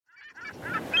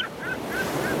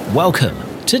Welcome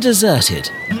to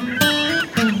Deserted.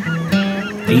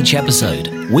 Each episode,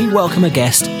 we welcome a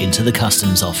guest into the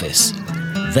customs office.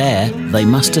 There, they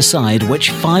must decide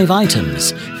which 5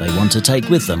 items they want to take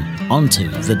with them onto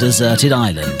the deserted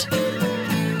island.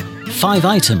 5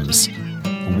 items,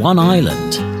 1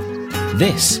 island.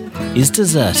 This is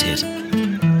Deserted.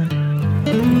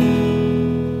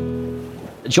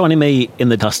 Joining me in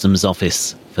the customs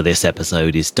office for this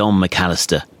episode is Don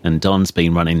McAllister, and Don's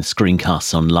been running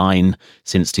screencasts online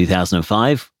since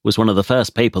 2005, was one of the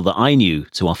first people that I knew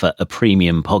to offer a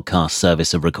premium podcast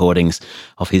service of recordings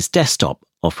of his desktop,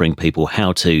 offering people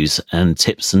how-tos and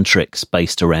tips and tricks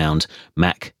based around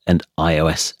Mac and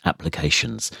iOS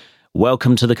applications.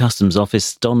 Welcome to the customs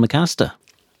office, Don McAllister.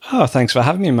 Oh, thanks for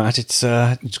having me, Matt. It's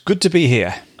good to be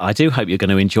here. I do hope you're going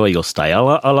to enjoy your stay.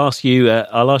 I'll ask you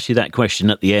that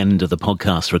question at the end of the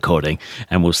podcast recording,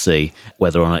 and we'll see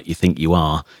whether or not you think you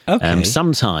are. Okay.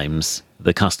 Sometimes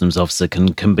the customs officer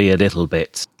can be a little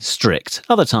bit strict.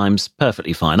 Other times,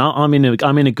 perfectly fine. I'm in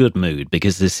a good mood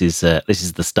because this is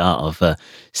the start of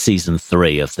season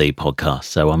 3 of the podcast,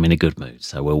 so I'm in a good mood.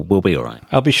 So we'll be all right.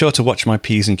 I'll be sure to watch my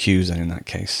P's and Q's then in that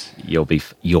case. You'll be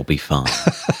fine.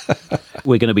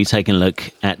 We're going to be taking a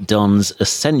look at Don's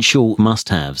essential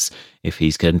must-haves if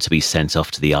he's going to be sent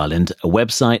off to the island: a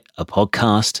website, a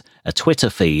podcast, a Twitter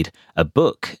feed, a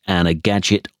book, and a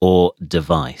gadget or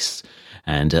device.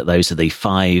 And those are the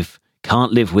 5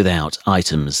 can't live without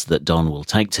items that Don will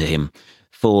take to him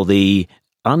for the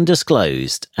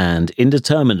undisclosed and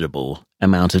indeterminable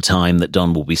amount of time that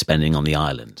Don will be spending on the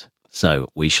island. So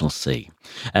we shall see.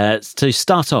 To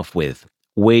start off with,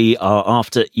 we are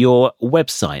after your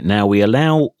website. Now, we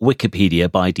allow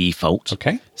Wikipedia by default.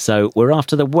 Okay. So we're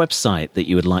after the website that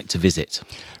you would like to visit.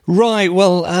 Right.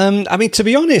 Well, to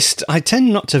be honest, I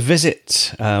tend not to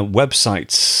visit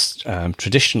websites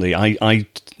traditionally. I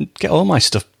get all my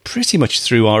stuff pretty much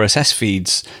through RSS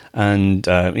feeds and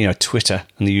Twitter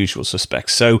and the usual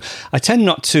suspects. So I tend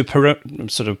not to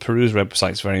peruse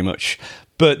websites very much.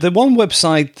 But the one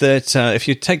website that, if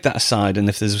you take that aside, and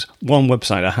if there's one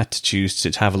website I had to choose to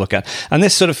have a look at, and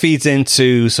this sort of feeds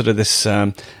into sort of this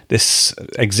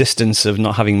existence of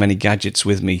not having many gadgets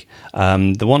with me.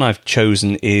 The one I've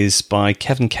chosen is by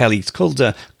Kevin Kelly. It's called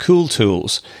Cool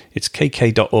Tools. It's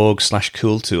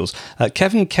kk.org/Cool Tools.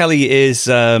 Kevin Kelly is...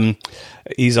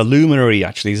 he's a luminary,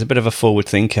 actually. He's a bit of a forward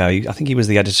thinker. I think he was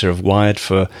the editor of Wired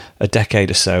for a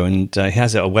decade or so, and he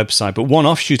has a website. But one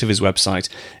offshoot of his website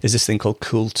is this thing called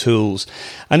Cool Tools.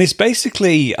 And it's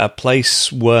basically a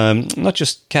place where not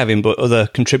just Kevin, but other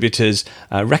contributors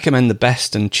recommend the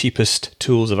best and cheapest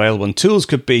tools available. And tools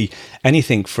could be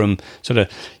anything from sort of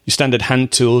your standard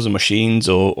hand tools and machines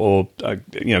or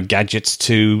gadgets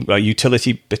to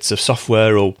utility bits of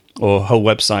software or whole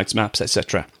websites, maps,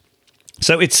 etc.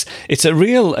 So it's a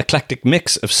real eclectic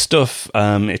mix of stuff.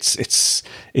 It's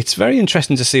very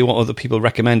interesting to see what other people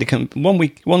recommend. It can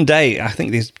one day, I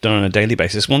think these are done on a daily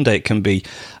basis. One day it can be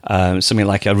something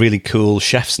like a really cool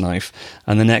chef's knife,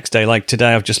 and the next day, like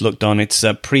today, I've just looked on. It's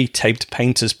pre-taped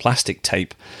painter's plastic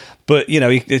tape. But,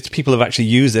 people have actually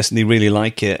used this and they really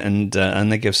like it, and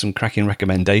they give some cracking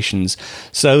recommendations.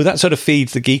 So that sort of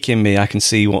feeds the geek in me. I can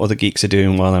see what other geeks are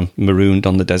doing while I'm marooned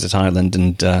on the desert island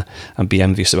and be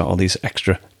envious about all these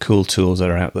extra cool tools that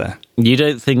are out there. You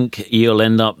don't think you'll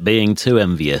end up being too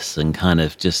envious and kind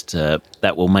of just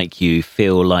that will make you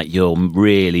feel like you're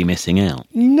really missing out?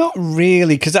 Not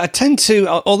really, because I tend to,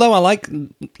 although I like a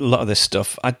lot of this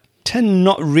stuff, I tend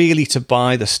not really to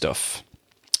buy the stuff.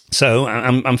 So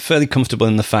I'm fairly comfortable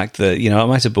in the fact that, I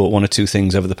might have bought 1 or 2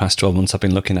 things over the past 12 months I've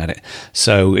been looking at it.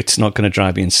 So it's not going to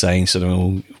drive me insane, sort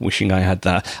of wishing I had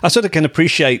that. I sort of can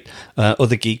appreciate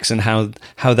other geeks and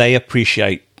how they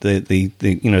appreciate the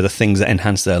things that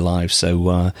enhance their lives.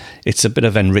 So it's a bit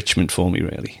of enrichment for me,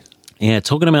 really. Yeah,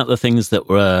 talking about the things that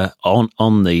were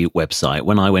on the website,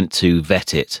 when I went to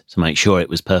vet it to make sure it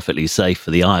was perfectly safe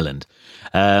for the island,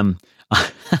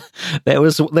 there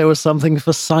was something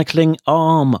for cycling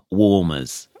arm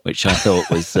warmers, which I thought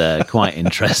was quite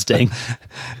interesting.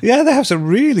 Yeah, they have some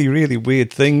really, really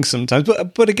weird things sometimes.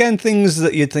 But again, things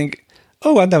that you'd think,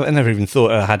 oh, I never even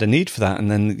thought I had a need for that. And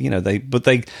then,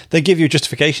 they give you a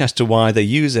justification as to why they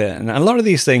use it. And a lot of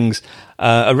these things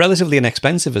are relatively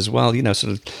inexpensive as well,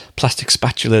 sort of plastic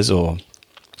spatulas or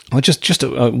just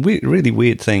really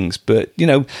weird things. But,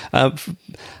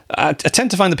 I tend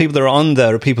to find the people that are on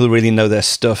there are people who really know their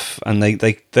stuff, and they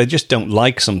just don't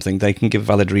like something. They can give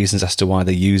valid reasons as to why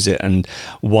they use it and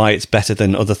why it's better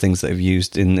than other things that they've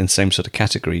used in the same sort of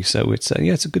category. So it's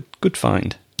a good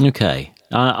find. Okay.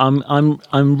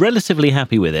 I'm relatively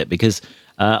happy with it because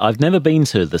I've never been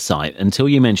to the site until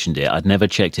you mentioned it. I'd never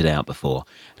checked it out before,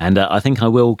 and I think I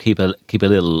will keep a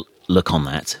little look on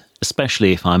that,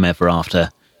 especially if I'm ever after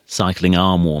cycling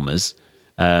arm warmers,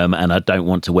 and I don't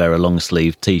want to wear a long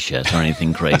sleeve T-shirt or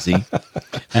anything crazy.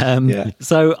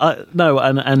 So no,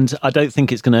 and I don't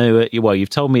think it's going to. Well, you've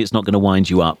told me it's not going to wind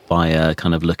you up by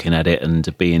kind of looking at it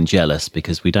and being jealous,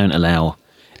 because we don't allow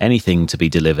anything to be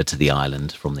delivered to the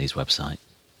island from these websites.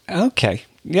 Okay.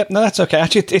 Yep, no, that's okay.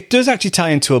 Actually, it does actually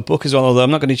tie into a book as well, although I'm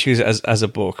not going to choose it as a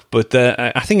book. But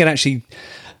I think it actually,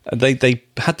 they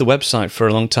had the website for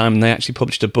a long time, and they actually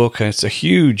published a book. It's a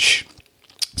huge,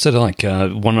 sort of like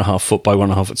 1.5 foot by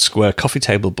 1.5 foot square coffee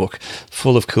table book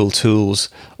full of cool tools,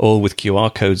 all with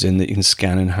QR codes in that you can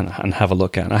scan and have a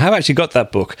look at. And I have actually got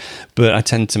that book, but I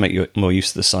tend to make more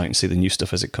use of the site and see the new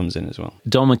stuff as it comes in as well.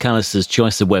 Don McAllister's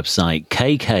choice of website,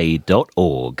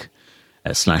 kk.org.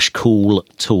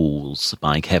 /cool tools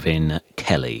by Kevin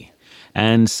Kelly.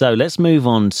 And so let's move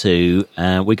on to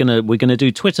we're gonna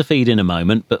do Twitter feed in a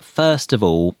moment, but first of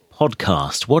all,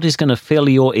 podcast. What is going to fill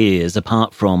your ears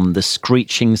apart from the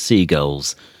screeching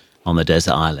seagulls on the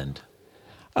desert island?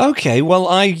 Okay, well,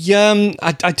 I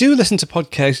do listen to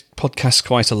podcasts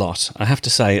quite a lot, I have to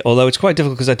say, although it's quite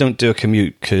difficult because I don't do a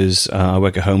commute because I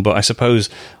work at home, but I suppose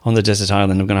on the desert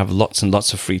island I'm going to have lots and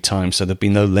lots of free time, so there'll be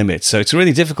no limit. So it's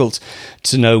really difficult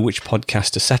to know which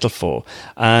podcast to settle for.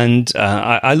 And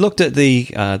I looked at the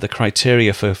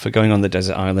criteria for going on the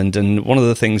desert island, and one of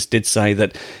the things did say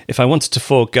that if I wanted to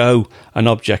forego an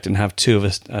object and have two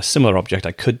of a similar object,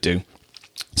 I could do.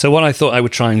 So what I thought I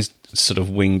would try and sort of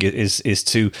wing is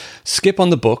to skip on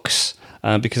the books,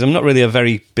 because I'm not really a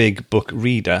very big book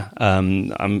reader.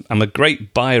 I'm a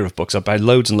great buyer of books. I buy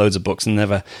loads and loads of books and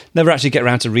never actually get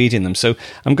around to reading them. So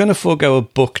I'm going to forego a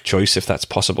book choice if that's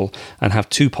possible and have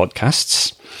two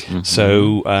podcasts. Mm-hmm.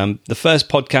 So the first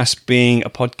podcast being a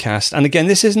podcast, and again,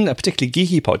 this isn't a particularly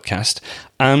geeky podcast,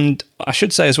 and I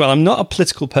should say as well, I'm not a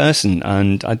political person,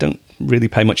 and I don't really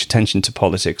pay much attention to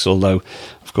politics, although,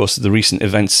 of course, the recent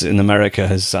events in America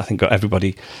has, I think, got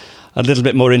everybody a little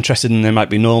bit more interested than they might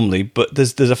be normally. But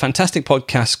there's a fantastic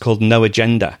podcast called No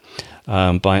Agenda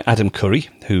by Adam Curry,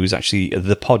 who's actually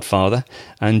the Podfather,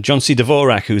 and John C.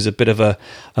 Dvorak, who's a bit of a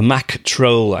Mac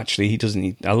troll, actually.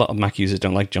 A lot of Mac users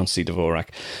don't like John C. Dvorak.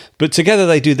 But together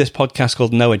they do this podcast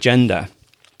called No Agenda.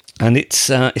 And it's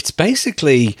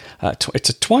basically it's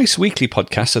a twice weekly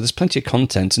podcast, so there's plenty of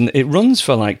content, and it runs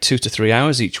for like 2 to 3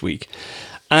 hours each week.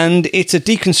 And it's a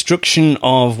deconstruction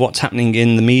of what's happening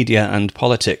in the media and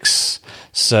politics.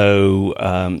 So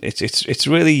it's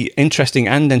really interesting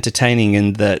and entertaining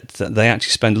in that they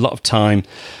actually spend a lot of time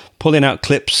pulling out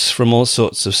clips from all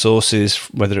sorts of sources,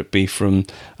 whether it be from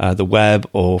the web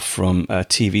or from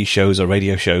TV shows or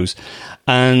radio shows.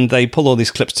 And they pull all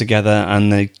these clips together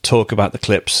and they talk about the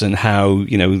clips and how,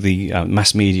 the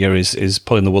mass media is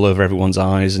pulling the wool over everyone's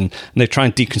eyes, and they try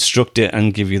and deconstruct it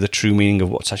and give you the true meaning of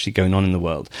what's actually going on in the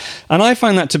world. And I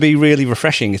find that to be really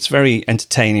refreshing. It's very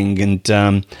entertaining,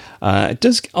 and it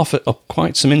does offer up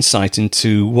quite some insight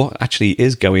into what actually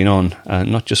is going on,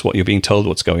 not just what you're being told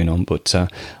what's going on, but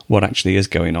what actually is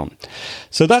going on.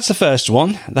 So that's the first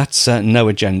one. That's No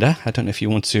Agenda. I don't know if you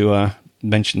want to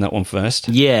mention that one first.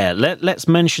 Yeah, let's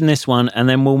mention this one, and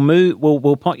then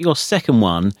we'll put your second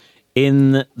one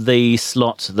in the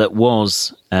slot that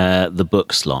was the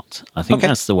book slot. I think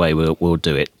that's the way we'll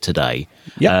do it today.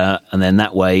 Yeah, and then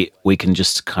that way we can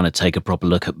just kind of take a proper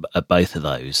look at both of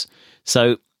those.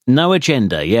 So No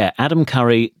Agenda, yeah, Adam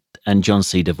Curry and John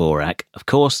C. Dvorak. Of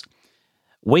course,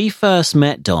 we first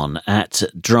met Don at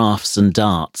Drafts and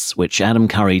Darts, which Adam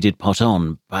Curry did put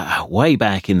on way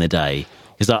back in the day.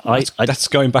 That's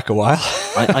going back a while.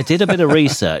 I did a bit of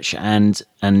research, and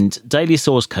Daily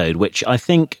Source Code, which I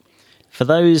think for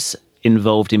those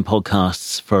involved in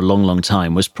podcasts for a long, long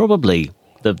time was probably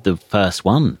the first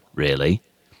one, really.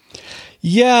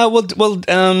 Yeah, well,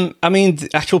 I mean, the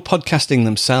actual podcasting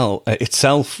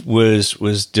itself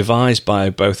was devised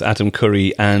by both Adam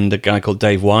Curry and a guy called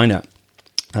Dave Weiner.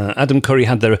 Adam Curry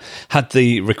had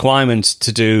the requirement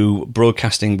to do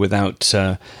broadcasting without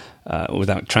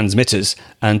transmitters,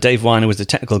 and Dave Weiner was the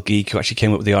technical geek who actually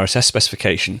came up with the RSS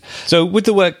specification. So with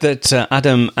the work that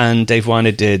Adam and Dave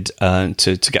Weiner did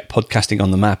to get podcasting on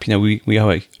the map, we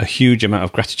owe a huge amount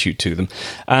of gratitude to them.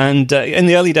 And in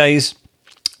the early days,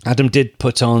 Adam did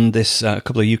put on this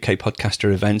couple of UK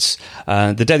podcaster events.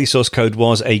 The Daily Source Code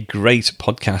was a great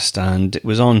podcast, and it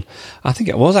was on, I think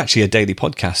it was actually a daily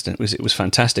podcast, and it was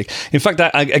fantastic. In fact,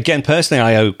 again, personally,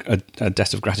 I owe a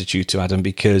debt of gratitude to Adam,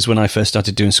 because when I first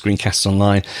started doing screencasts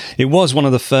online, it was one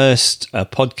of the first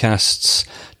podcasts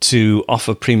to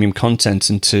offer premium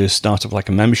content and to start up like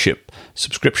a membership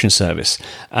subscription service.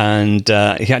 And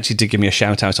he actually did give me a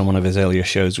shout out on one of his earlier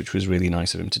shows, which was really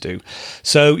nice of him to do.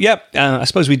 So, I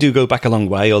suppose we do go back a long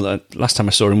way. Last time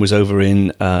I saw him was over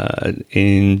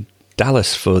in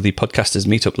Dallas for the Podcasters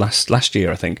Meetup last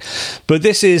year, I think. But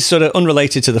this is sort of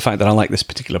unrelated to the fact that I like this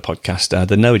particular podcast.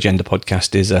 The No Agenda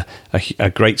podcast is a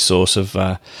great source of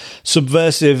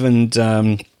subversive and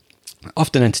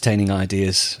often entertaining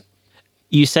ideas.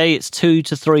 You say it's 2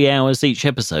 to 3 hours each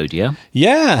episode, yeah?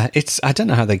 Yeah, I don't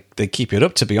know how they keep it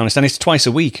up, to be honest, and it's twice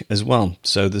a week as well.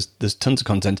 So there's tons of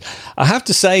content. I have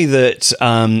to say that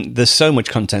there's so much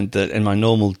content that in my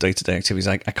normal day-to-day activities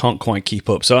I can't quite keep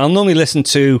up. So I'll normally listen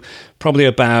to probably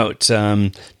about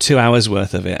 2 hours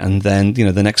worth of it, and then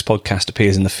the next podcast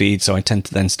appears in the feed. So I tend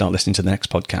to then start listening to the next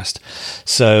podcast.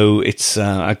 So it's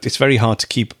very hard to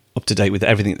keep up to date with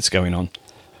everything that's going on.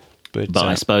 But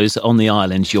I suppose on the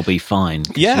island you'll be fine.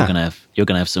 Yeah, you're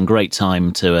gonna have some great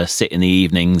time to sit in the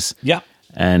evenings. Yeah,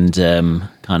 and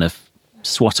kind of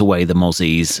swat away the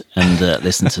mozzies and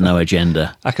listen to No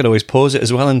Agenda. I could always pause it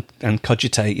as well and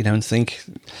cogitate, and think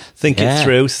it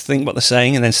through, think what they're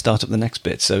saying, and then start up the next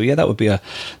bit. So that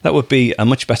would be a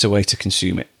much better way to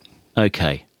consume it.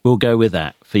 Okay, we'll go with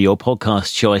that for your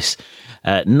podcast choice.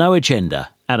 No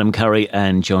Agenda, Adam Curry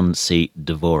and John C.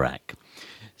 Dvorak.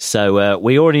 So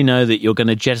we already know that you're going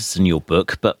to jettison your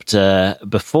book, but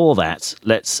before that,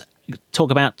 let's talk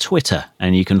about Twitter.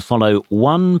 And you can follow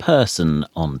one person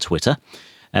on Twitter.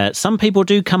 Some people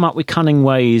do come up with cunning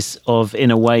ways of,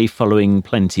 in a way, following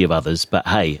plenty of others. But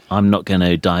hey, I'm not going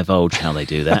to divulge how they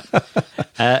do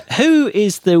that. Who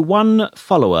is the one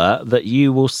follower that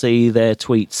you will see their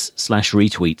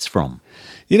tweets/retweets from?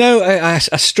 I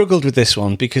struggled with this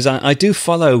one because I do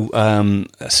follow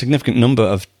a significant number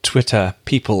of Twitter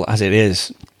people as it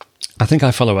is. I think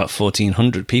I follow about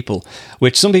 1,400 people,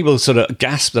 which some people sort of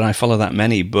gasp that I follow that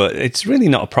many, but it's really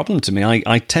not a problem to me.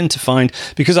 I tend to find,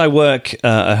 because I work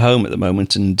at home at the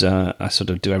moment and I sort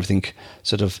of do everything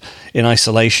sort of in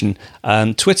isolation,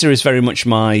 Twitter is very much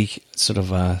my sort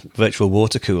of virtual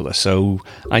water cooler. So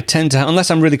I tend to, unless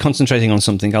I'm really concentrating on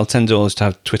something, I'll tend to always to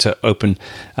have Twitter open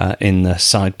in the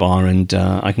sidebar, and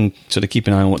I can sort of keep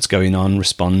an eye on what's going on,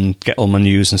 respond, get all my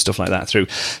news and stuff like that through.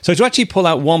 So to actually pull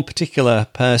out one particular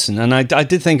person, and I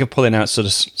did think of pulling out sort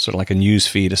of like a news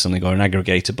feed or something, or an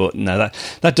aggregator, but no,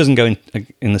 that doesn't go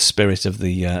in the spirit of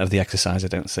the exercise, I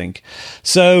don't think.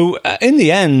 So in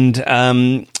the end,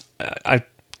 I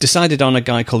decided on a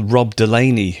guy called Rob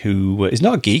Delaney, who is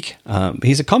not a geek.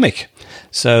 He's a comic,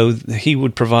 so he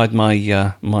would provide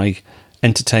my my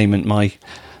entertainment, my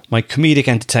comedic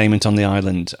entertainment on the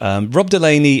island. Rob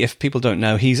Delaney, if people don't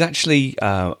know, he's actually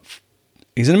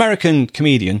he's an American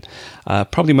comedian,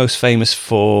 probably most famous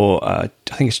for I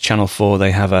think it's Channel 4.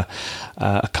 They have a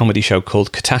comedy show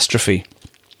called Catastrophe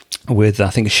with, I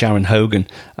think, Sharon Hogan.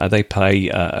 They play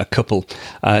a couple.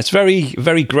 It's very,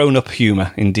 very grown-up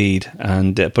humour indeed,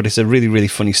 but it's a really, really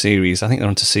funny series. I think they're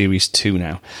on to series 2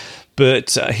 now.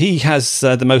 But he has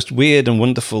the most weird and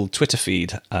wonderful Twitter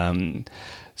feed.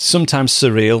 Sometimes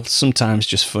surreal, sometimes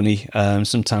just funny,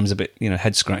 sometimes a bit,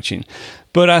 head-scratching.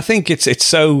 But I think it's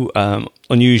so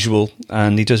unusual,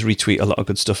 and he does retweet a lot of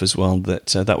good stuff as well,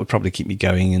 that would probably keep me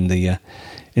going in the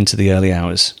into the early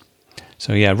hours.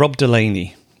 So yeah, Rob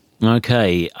Delaney.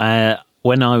 Okay,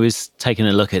 when I was taking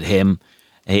a look at him,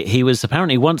 he was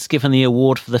apparently once given the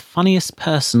award for the funniest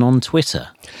person on Twitter.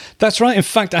 That's right. In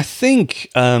fact, I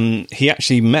think he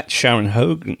actually met Sharon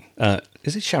Hogan.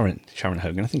 Is it Sharon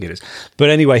Hogan? I think it is. But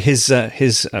anyway, his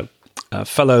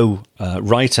fellow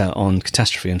writer on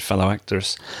Catastrophe and fellow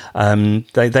actress,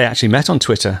 they actually met on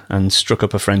Twitter and struck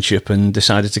up a friendship and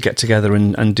decided to get together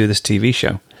and do this TV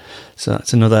show. So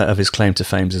that's another of his claim to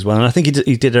fame as well. And I think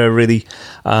he did a really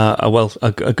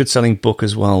a good selling book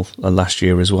as well last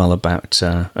year as well, about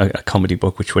a comedy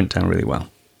book which went down really well.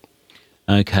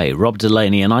 Okay, Rob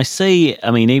Delaney. And I see,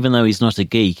 even though he's not a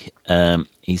geek,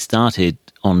 he started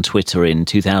on Twitter in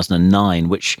 2009,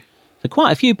 which for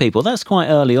quite a few people, that's quite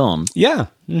early on. Yeah.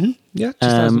 Mm-hmm. Yeah,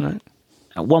 2009.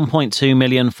 1.2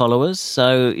 million followers,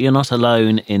 so you're not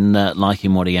alone in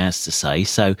liking what he has to say.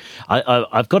 So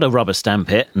I've got to rubber stamp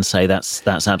it and say that's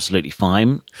absolutely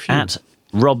fine. Phew. At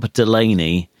Rob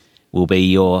Delaney will be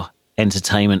your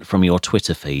entertainment from your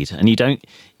Twitter feed, and you don't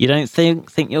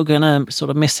think you're going to sort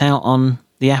of miss out on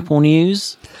the Apple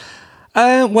news?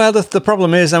 Well, the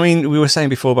problem is, we were saying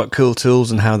before about cool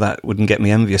tools and how that wouldn't get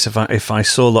me envious. If I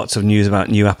saw lots of news about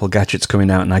new Apple gadgets coming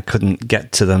out and I couldn't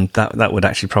get to them, that would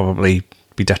actually probably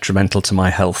be detrimental to my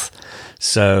health.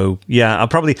 So yeah, I'll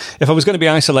probably, if I was going to be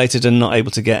isolated and not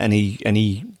able to get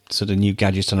any sort of new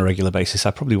gadgets on a regular basis,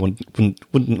 I probably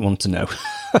wouldn't want to know.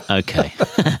 Okay,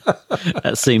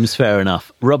 that seems fair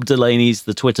enough. Rob Delaney's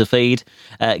the Twitter feed.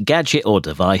 Gadget or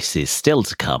device is still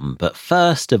to come, but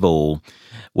first of all,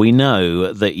 we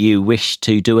know that you wish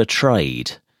to do a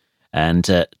trade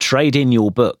and trade in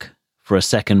your book for a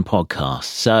second podcast.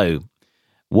 So,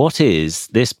 what is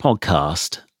this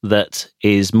podcast that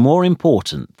is more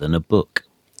important than a book?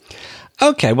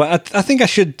 Okay, well, I think I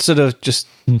should sort of just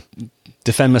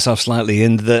defend myself slightly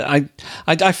in that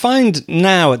I find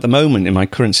now at the moment in my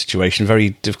current situation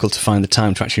very difficult to find the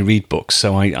time to actually read books.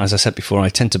 So as I said before, I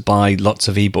tend to buy lots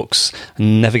of ebooks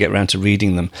and never get around to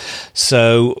reading them.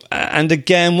 So, and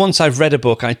again, once I've read a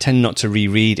book, I tend not to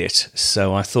reread it.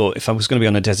 So I thought if I was going to be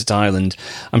on a desert island,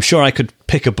 I'm sure I could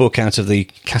pick a book out of the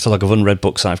catalogue of unread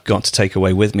books I've got to take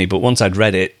away with me. But once I'd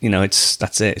read it,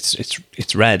 that's it.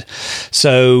 It's read.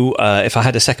 So if I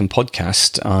had a second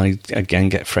podcast, I again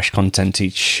get fresh content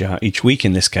each week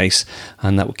in this case,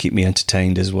 and that will keep me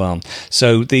entertained as well.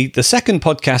 So the second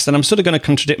podcast, and I'm sort of going to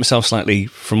contradict myself slightly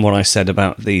from what I said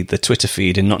about the Twitter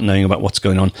feed and not knowing about what's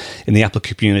going on in the Apple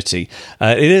community.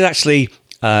 It is actually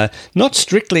not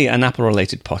strictly an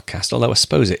Apple-related podcast, although I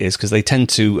suppose it is, because they tend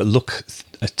to look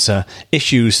at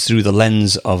issues through the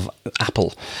lens of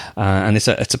Apple. And it's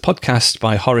a podcast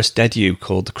by Horace Dediu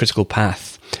called The Critical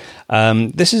Path.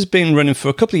 This has been running for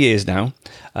a couple of years now.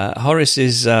 Horace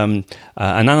is an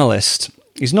analyst.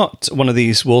 He's not one of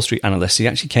these Wall Street analysts. He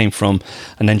actually came from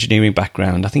an engineering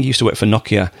background. I think he used to work for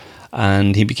Nokia,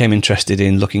 and he became interested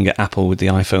in looking at Apple with the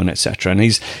iPhone, etc. And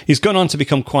he's gone on to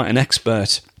become quite an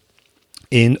expert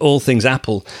in all things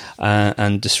Apple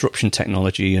and disruption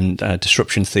technology and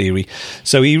disruption theory.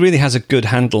 So he really has a good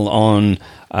handle on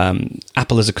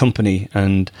Apple as a company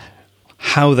and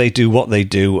how they do what they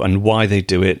do and why they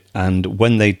do it and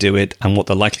when they do it and what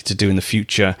they're likely to do in the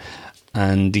future.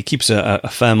 And he keeps a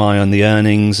firm eye on the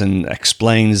earnings and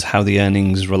explains how the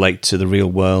earnings relate to the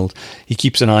real world. He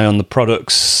keeps an eye on the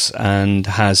products and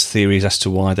has theories as to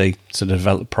why they sort of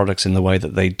develop products in the way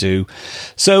that they do.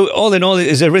 So all in all,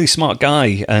 he's a really smart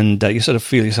guy, and you sort of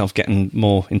feel yourself getting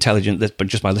more intelligent but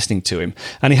just by listening to him.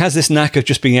 And he has this knack of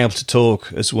just being able to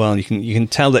talk as well. You can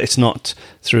tell that it's not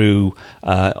through...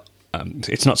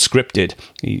 it's not scripted.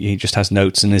 He just has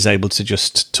notes and is able to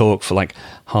just talk for like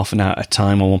half an hour at a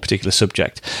time on one particular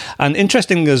subject. And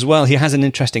interesting as well, he has an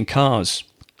interest in cars.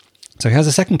 So he has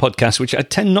a second podcast, which I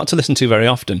tend not to listen to very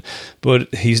often,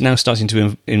 but he's now starting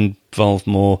to involve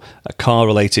more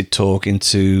car-related talk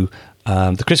into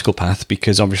the Critical Path,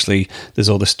 because obviously there's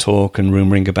all this talk and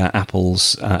rumouring about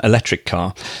Apple's electric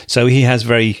car. So he has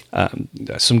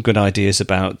some good ideas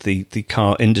about the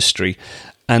car industry.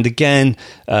 And again,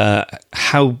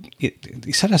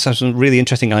 he said has some really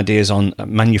interesting ideas on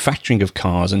manufacturing of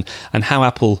cars and how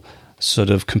Apple sort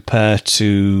of compare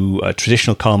to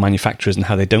traditional car manufacturers and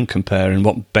how they don't compare and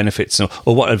what benefits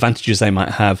or what advantages they might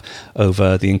have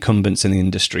over the incumbents in the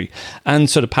industry, and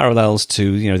sort of parallels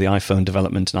to the iPhone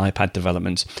development and iPad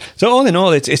development. So all in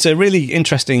all, it's a really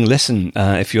interesting listen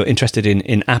if you're interested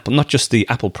in Apple, not just the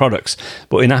Apple products,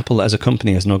 but in Apple as a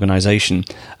company, as an organization.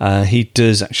 He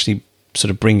does actually sort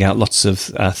of bring out lots of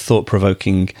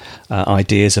thought-provoking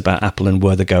ideas about Apple and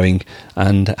where they're going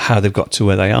and how they've got to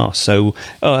where they are. So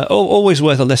always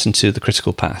worth a listen to The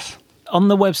Critical Path. On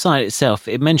the website itself,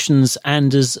 it mentions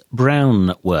Anders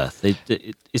Brownworth.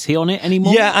 Is he on it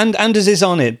anymore? Yeah, and Anders is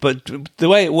on it, but the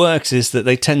way it works is that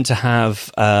they tend to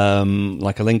have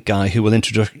like a link guy who will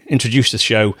introduce the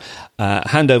show,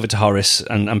 hand over to Horace,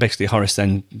 and basically Horace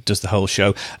then does the whole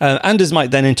show. Anders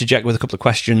might then interject with a couple of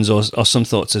questions or some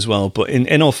thoughts as well, but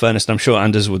in all fairness, I'm sure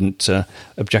Anders wouldn't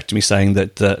object to me saying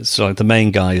that the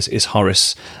main guy is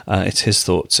Horace. It's his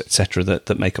thoughts, etc.,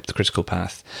 that make up The Critical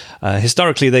Path.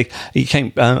 Historically, he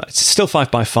came, it's still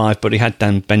 5x5, but he had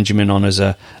Dan Benjamin on as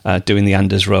doing the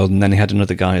Anders role, and then he had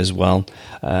another guy as well.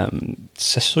 No,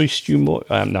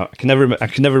 I can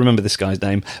never remember this guy's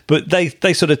name, but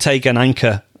they sort of take an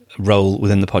anchor role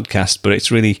within the podcast, but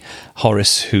it's really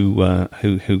Horace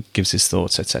who gives his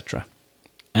thoughts, etc.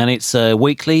 And it's a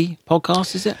weekly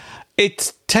podcast, is it?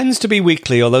 It tends to be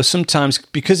weekly, although sometimes,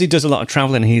 because he does a lot of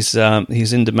travelling, he's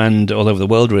in demand all over the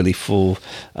world, really, for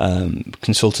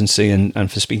consultancy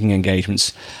and for speaking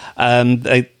engagements.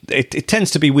 It tends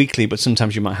to be weekly, but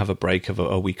sometimes you might have a break of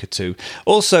a week or two.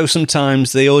 Also,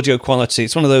 sometimes the audio quality,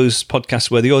 it's one of those podcasts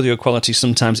where the audio quality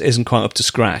sometimes isn't quite up to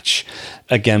scratch,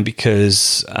 again,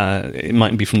 because it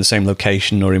might be from the same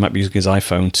location, or he might be using his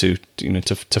iPhone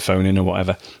to phone in or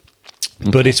whatever.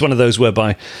 But it's one of those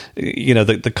whereby,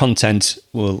 the content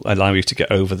will allow you to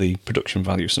get over the production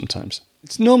value sometimes.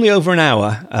 It's normally over an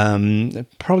hour,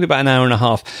 probably about an hour and a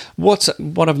half. What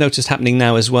I've noticed happening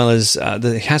now as well is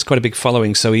he has quite a big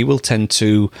following, so he will tend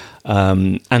to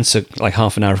answer like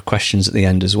half an hour of questions at the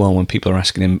end as well when people are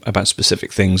asking him about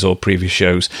specific things or previous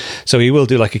shows. So he will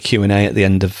do like a Q&A at the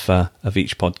end of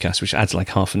each podcast, which adds like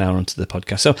half an hour onto the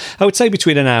podcast. So I would say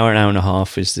between an hour and a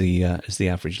half is the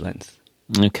average length.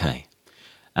 Okay.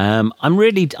 I'm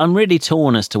really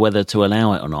torn as to whether to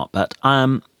allow it or not, but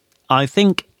I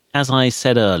think, as I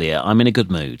said earlier, I'm in a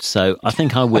good mood, so I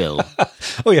think I will.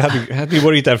 Oh, you had me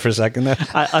worried there for a second there.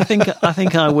 I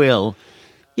think I will.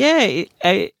 Yeah,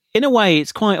 in a way,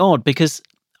 it's quite odd because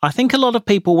I think a lot of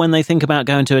people, when they think about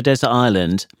going to a desert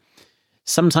island,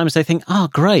 sometimes they think, "Oh,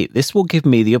 great! This will give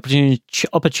me the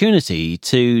opportunity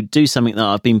to do something that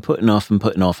I've been putting off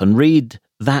and read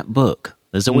that book."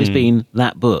 There's always been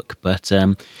that book, but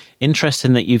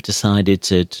interesting that you've decided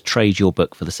to trade your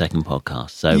book for the second podcast.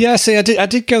 So yeah, see, I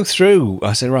did go through.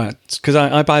 I said, right, because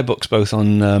I buy books both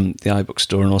on the iBook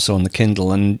store and also on the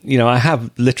Kindle, and I have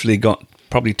literally got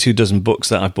probably 24 books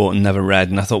that I bought and never read,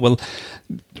 and I thought, well,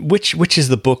 which is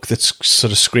the book that's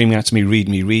sort of screaming out to me, read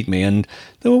me? And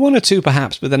there were one or two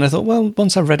perhaps, but then I thought, well,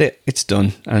 once I've read it, it's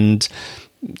done, and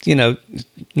no,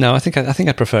 I think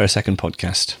I prefer a second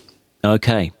podcast.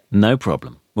 Okay, no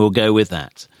problem. We'll go with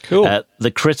that. Cool. The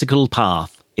Critical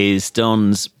Path is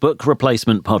Don's book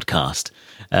replacement podcast,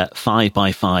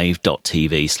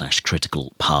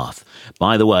 5by5.tv/critical path.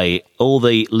 By the way, all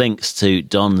the links to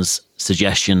Don's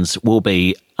suggestions will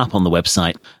be up on the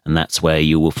website, and that's where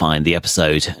you will find the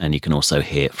episode, and you can also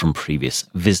hear from previous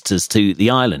visitors to the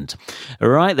island. All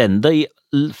right, then, the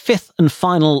fifth and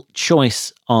final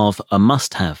choice of a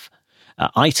must-have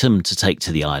item to take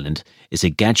to the island is a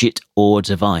gadget or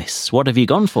device. What have you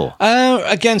gone for?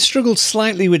 Again, struggled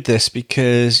slightly with this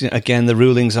because, again, the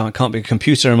rulings are it can't be a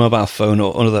computer, a mobile phone,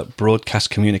 or other broadcast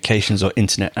communications or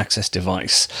internet access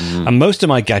device. And most of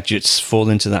my gadgets fall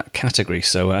into that category,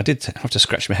 so I did have to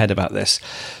scratch my head about this.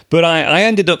 But I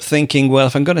ended up thinking, well,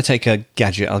 if I'm going to take a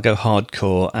gadget, I'll go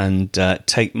hardcore and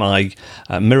take my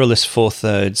mirrorless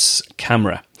 4/3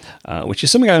 camera. Which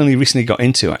is something I only recently got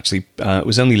into, actually. It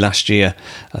was only last year,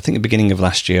 I think the beginning of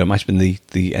last year. It might have been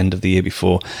the end of the year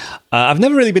before. I've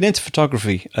never really been into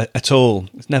photography at all.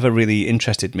 It's never really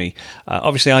interested me.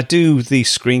 Obviously, I do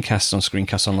these screencasts on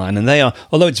Screencast Online, and they are,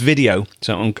 although it's video,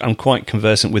 so I'm quite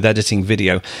conversant with editing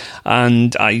video,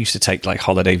 and I used to take like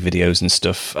holiday videos and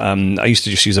stuff. I used to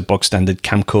just use a bog standard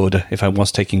camcorder if I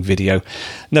was taking video.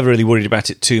 Never really worried about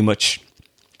it too much.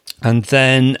 And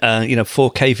then,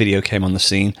 4K video came on the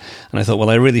scene, and I thought,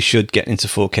 well, I really should get into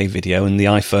 4K video, and the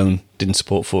iPhone didn't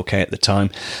support 4K at the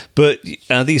time. But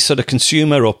these sort of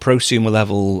consumer or prosumer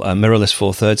level mirrorless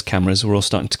 4/3 cameras were all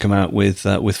starting to come out with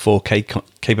 4K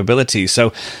capabilities.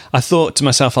 So I thought to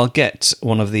myself, I'll get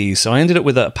one of these. So I ended up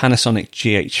with a Panasonic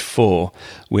GH4,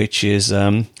 which is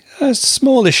a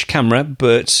smallish camera,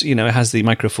 but it has the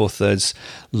micro 4/3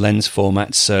 lens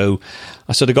format. So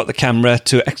I sort of got the camera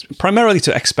primarily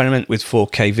to experiment with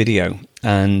 4K video,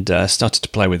 and started to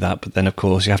play with that. But then, of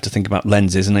course, you have to think about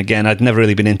lenses. And again, I'd never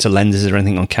really been into lenses or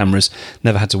anything on cameras,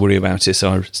 never had to worry about it.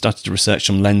 So I started to research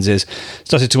some lenses,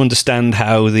 started to understand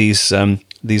how these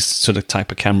sort of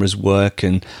type of cameras work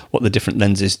and what the different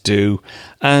lenses do.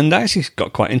 And I actually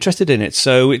got quite interested in it.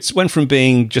 So it went from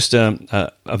being just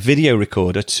a video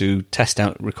recorder to test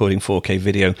out recording 4K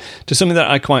video to something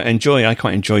that I quite enjoy. I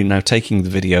quite enjoy now taking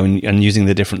the video and using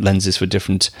the different lenses for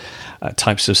different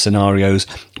types of scenarios,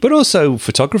 but also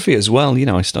photography as well.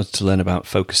 I started to learn about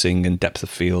focusing and depth of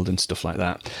field and stuff like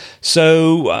that.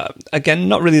 So again,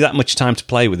 not really that much time to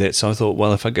play with it. So I thought,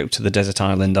 well, if I go to the desert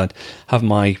island, I'd have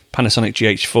my Panasonic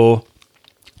GH4,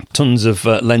 tons of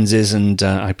lenses, and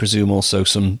I presume also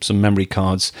some memory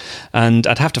cards, and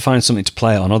I'd have to find something to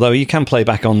play on, although you can play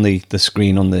back on the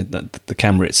screen on the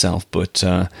camera itself, but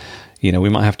we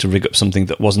might have to rig up something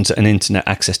that wasn't an internet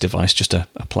access device, just a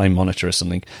plain monitor or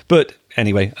something. But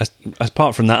anyway,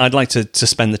 apart from that, I'd like to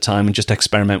spend the time and just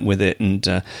experiment with it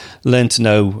and learn to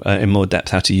know in more depth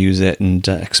how to use it, and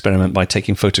experiment by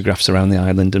taking photographs around the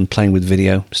island and playing with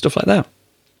video, stuff like that.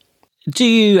 Do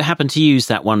you happen to use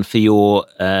that one for your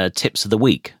tips of the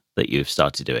week that you've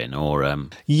started doing? Or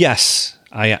Yes,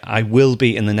 I will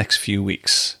be in the next few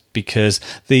weeks, because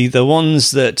the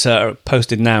ones that are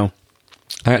posted now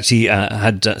I actually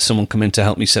had someone come in to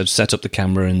help me set up the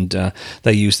camera, and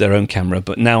they used their own camera.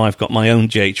 But now I've got my own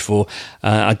GH4.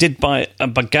 I did buy a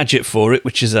gadget for it,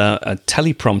 which is a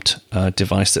teleprompt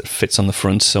device that fits on the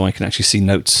front, so I can actually see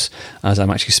notes as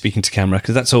I'm actually speaking to camera,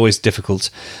 because that's always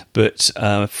difficult. But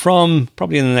from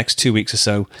probably in the next 2 weeks or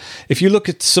so, if you look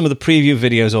at some of the preview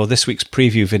videos or this week's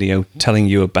preview video telling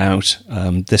you about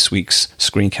this week's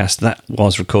screencast, that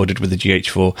was recorded with the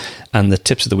GH4, and the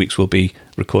tips of the weeks will be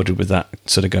recorded with that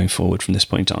sort of going forward from this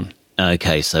point on.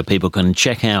 Okay, so people can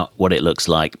check out what it looks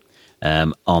like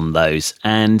on those.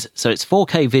 And so it's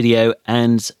 4K video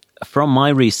and, from my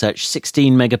research,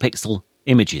 16 megapixel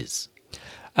images.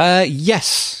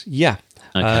 Yes, yeah.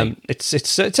 Okay.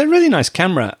 It's a really nice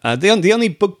camera. The only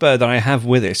bugbear that I have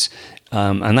with it,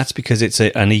 and that's because it's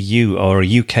an EU or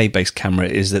a UK-based camera,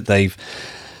 is that they've,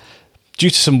 due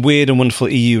to some weird and wonderful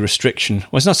EU restriction,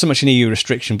 well, it's not so much an EU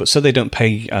restriction, but so they don't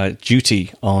pay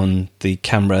duty on the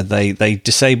camera, they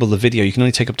disable the video. You can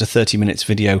only take up to 30 minutes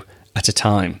video at a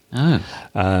time. Oh.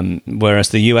 Whereas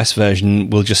the US version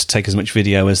will just take as much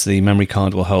video as the memory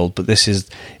card will hold, but this is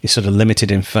sort of limited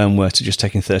in firmware to just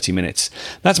taking 30 minutes.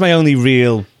 That's my only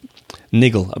real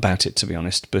niggle about it, to be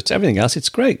honest, but everything else, it's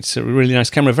great. It's a really nice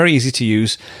camera, very easy to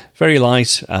use, very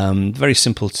light, very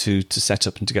simple to set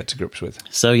up and to get to grips with.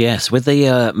 So yes, with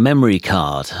the memory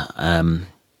card,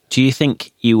 do you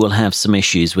think you will have some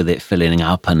issues with it filling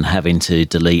up and having to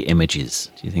delete images?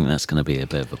 Do you think that's going to be a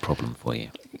bit of a problem for you?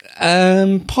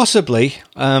 Possibly,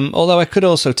 although I could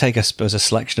also take, I suppose, a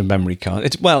selection of memory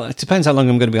cards. It depends how long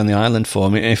I'm going to be on the island for. I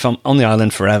mean, if I'm on the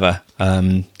island forever,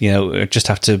 I just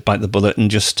have to bite the bullet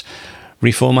and just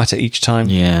reformat it each time.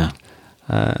 Yeah.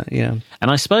 And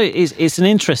I suppose it's an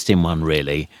interesting one,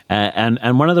 really.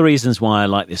 And one of the reasons why I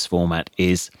like this format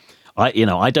is,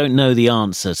 I don't know the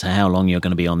answer to how long you're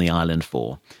going to be on the island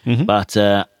for, but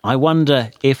I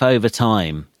wonder if over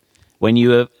time, when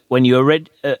you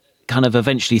kind of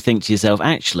eventually think to yourself,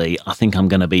 actually, I think I'm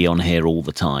going to be on here all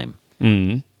the time.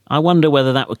 I wonder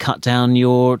whether that would cut down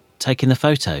your taking the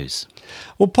photos.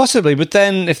 Well, possibly, but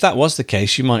then if that was the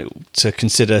case, you might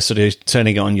consider sort of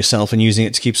turning it on yourself and using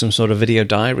it to keep some sort of video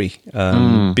diary,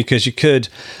 because you could.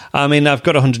 I mean, I've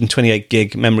got a 128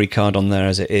 gig memory card on there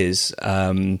as it is,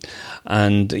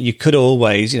 and you could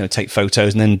always, take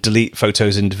photos and then delete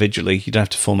photos individually. You don't have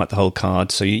to format the whole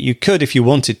card, so you could, if you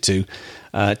wanted to,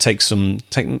 create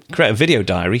a video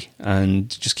diary and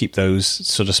just keep those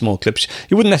sort of small clips.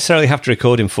 You wouldn't necessarily have to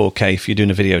record in 4K if you're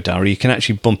doing a video diary. You can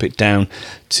actually bump it down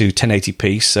to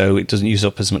 1080p so it doesn't use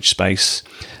up as much space.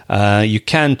 You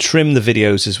can trim the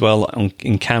videos as well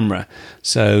in camera.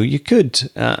 So you could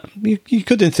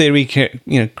in theory create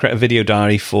a video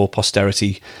diary for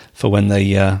posterity for when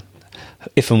they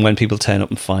if and when people turn up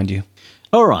and find you.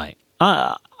 All right.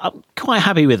 I'm quite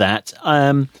happy with that.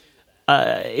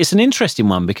 It's an interesting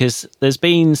one because there's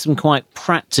been some quite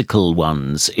practical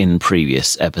ones in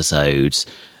previous episodes.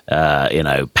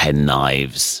 Pen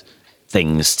knives,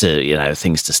 things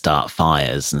to start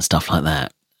fires and stuff like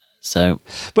that. So,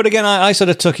 but again, I sort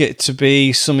of took it to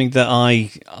be something that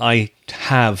I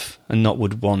have and not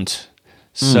would want.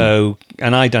 So,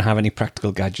 and I don't have any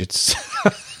practical gadgets.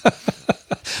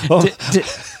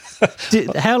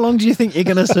 How long do you think you're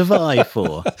going to survive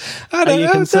for? Are you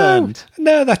concerned?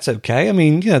 No, that's okay. I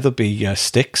mean, there'll be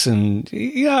sticks, and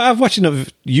I've watched enough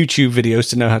YouTube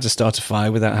videos to know how to start a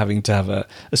fire without having to have a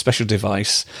special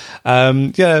device. I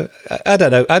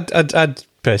don't know. I'd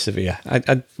persevere.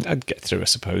 I'd get through, I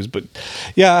suppose. But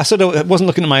yeah, I sort of wasn't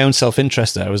looking at my own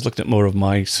self-interest there. I was looking at more of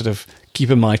my sort of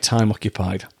keeping my time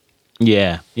occupied.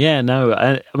 Yeah, no.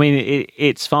 I mean,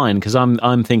 it's fine because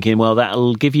I'm thinking, well,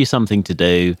 that'll give you something to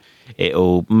do.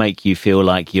 It'll make you feel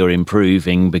like you're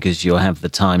improving because you'll have the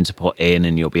time to put in,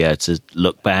 and you'll be able to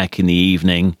look back in the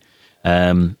evening,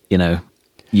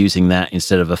 using that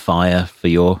instead of a fire for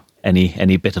your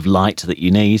any bit of light that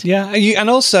you need. Yeah, and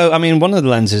also, I mean, one of the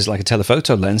lenses is like a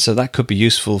telephoto lens, so that could be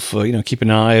useful for keeping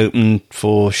an eye open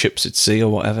for ships at sea or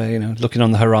whatever. Looking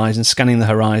on the horizon, scanning the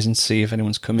horizon, see if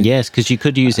anyone's coming. Yes, because you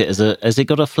could use it has it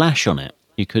got a flash on it?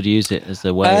 You could use it as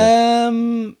a way.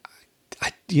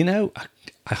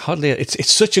 I hardly.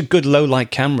 It's such a good low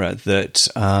light camera that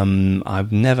I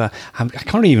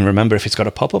can't even remember if it's got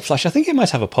a pop up flash. I think it might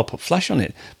have a pop up flash on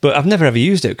it, but I've never ever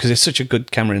used it because it's such a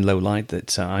good camera in low light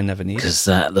that I never need it. Because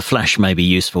the flash may be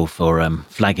useful for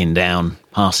flagging down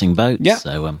passing boats. Yeah,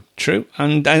 so true.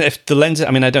 And if the lens,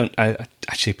 I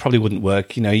actually probably wouldn't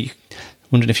work.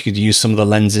 Wondering if you could use some of the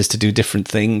lenses to do different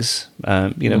things.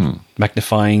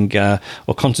 Magnifying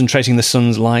or concentrating the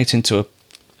sun's light into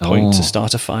point to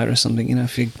start a fire or something.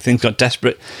 If things got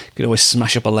desperate, you could always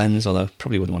smash up a lens, although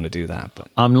probably wouldn't want to do that. But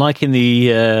I'm liking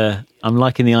the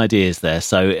ideas there,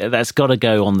 so that's got to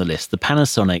go on the list. The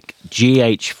Panasonic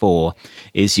GH4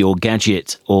 is your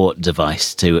gadget or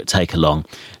device to take along,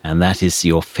 and that is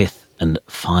your fifth and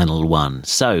final one.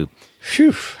 So,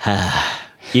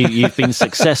 you've been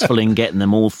successful in getting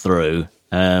them all through.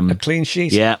 A clean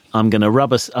sheet. Yeah, I'm going to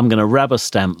rubber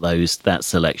stamp that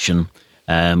selection.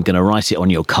 I'm going to write it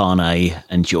on your carnet,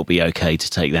 and you'll be okay to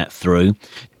take that through.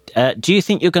 Do you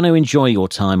think you're going to enjoy your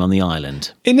time on the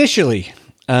island? Initially,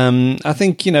 I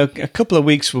think a couple of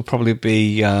weeks will probably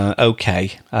be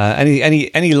okay.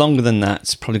 Any longer than that,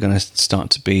 it's probably going to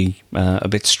start to be a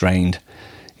bit strained.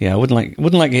 Yeah, I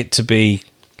wouldn't like it to be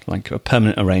like a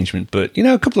permanent arrangement, but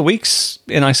a couple of weeks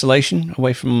in isolation,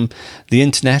 away from the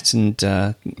internet and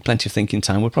plenty of thinking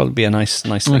time would probably be a nice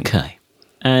thing. Okay.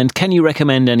 And can you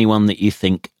recommend anyone that you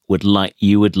think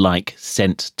you would like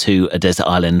sent to a desert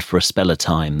island for a spell of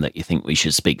time that you think we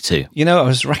should speak to? I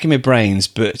was racking my brains,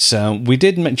 but we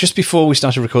did just before we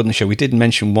started recording the show, we did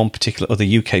mention one particular other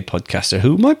UK podcaster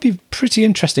who might be pretty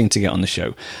interesting to get on the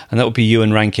show, and that would be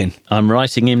Ewan Rankin. I'm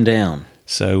writing him down.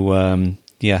 So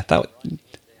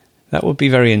that would be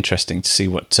very interesting to see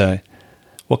what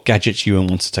gadgets Ewan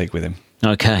wants to take with him.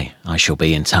 Okay, I shall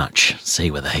be in touch, see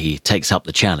whether he takes up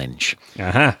the challenge.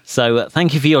 Uh-huh. So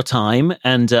thank you for your time,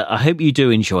 and I hope you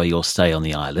do enjoy your stay on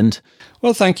the island.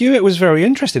 Well, thank you. It was very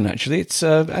interesting, actually. It's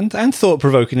and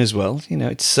thought-provoking as well.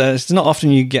 It's not often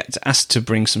you get asked to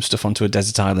bring some stuff onto a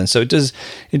desert island, so it does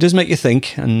make you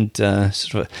think and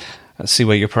sort of see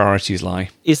where your priorities lie.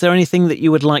 Is there anything that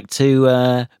you would like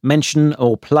to mention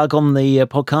or plug on the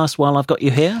podcast while I've got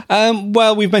you here?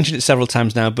 Well, we've mentioned it several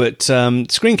times now, but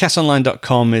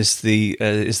screencastonline.com is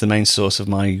the main source of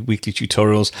my weekly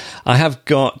tutorials. I have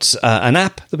got an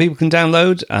app that people can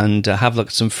download and have a look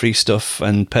at some free stuff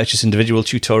and purchase individual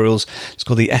tutorials. It's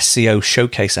called the SCO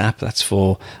Showcase app. That's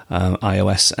for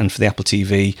iOS and for the Apple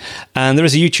TV. And there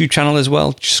is a YouTube channel as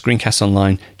well, Screencast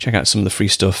Online. Check out some of the free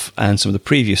stuff and some of the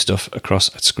previous stuff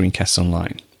across at Screencast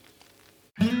Online.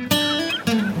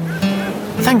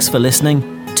 Thanks for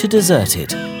listening to Deserted.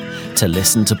 To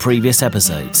listen to previous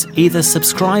episodes, either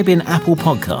subscribe in Apple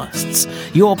Podcasts,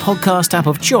 your podcast app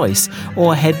of choice,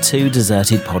 or head to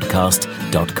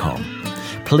desertedpodcast.com.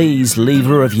 Please leave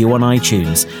a review on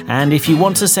iTunes, and if you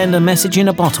want to send a message in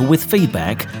a bottle with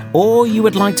feedback, or you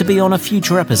would like to be on a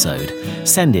future episode,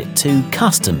 send it to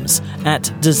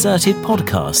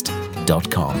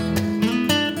customs@desertedpodcast.com.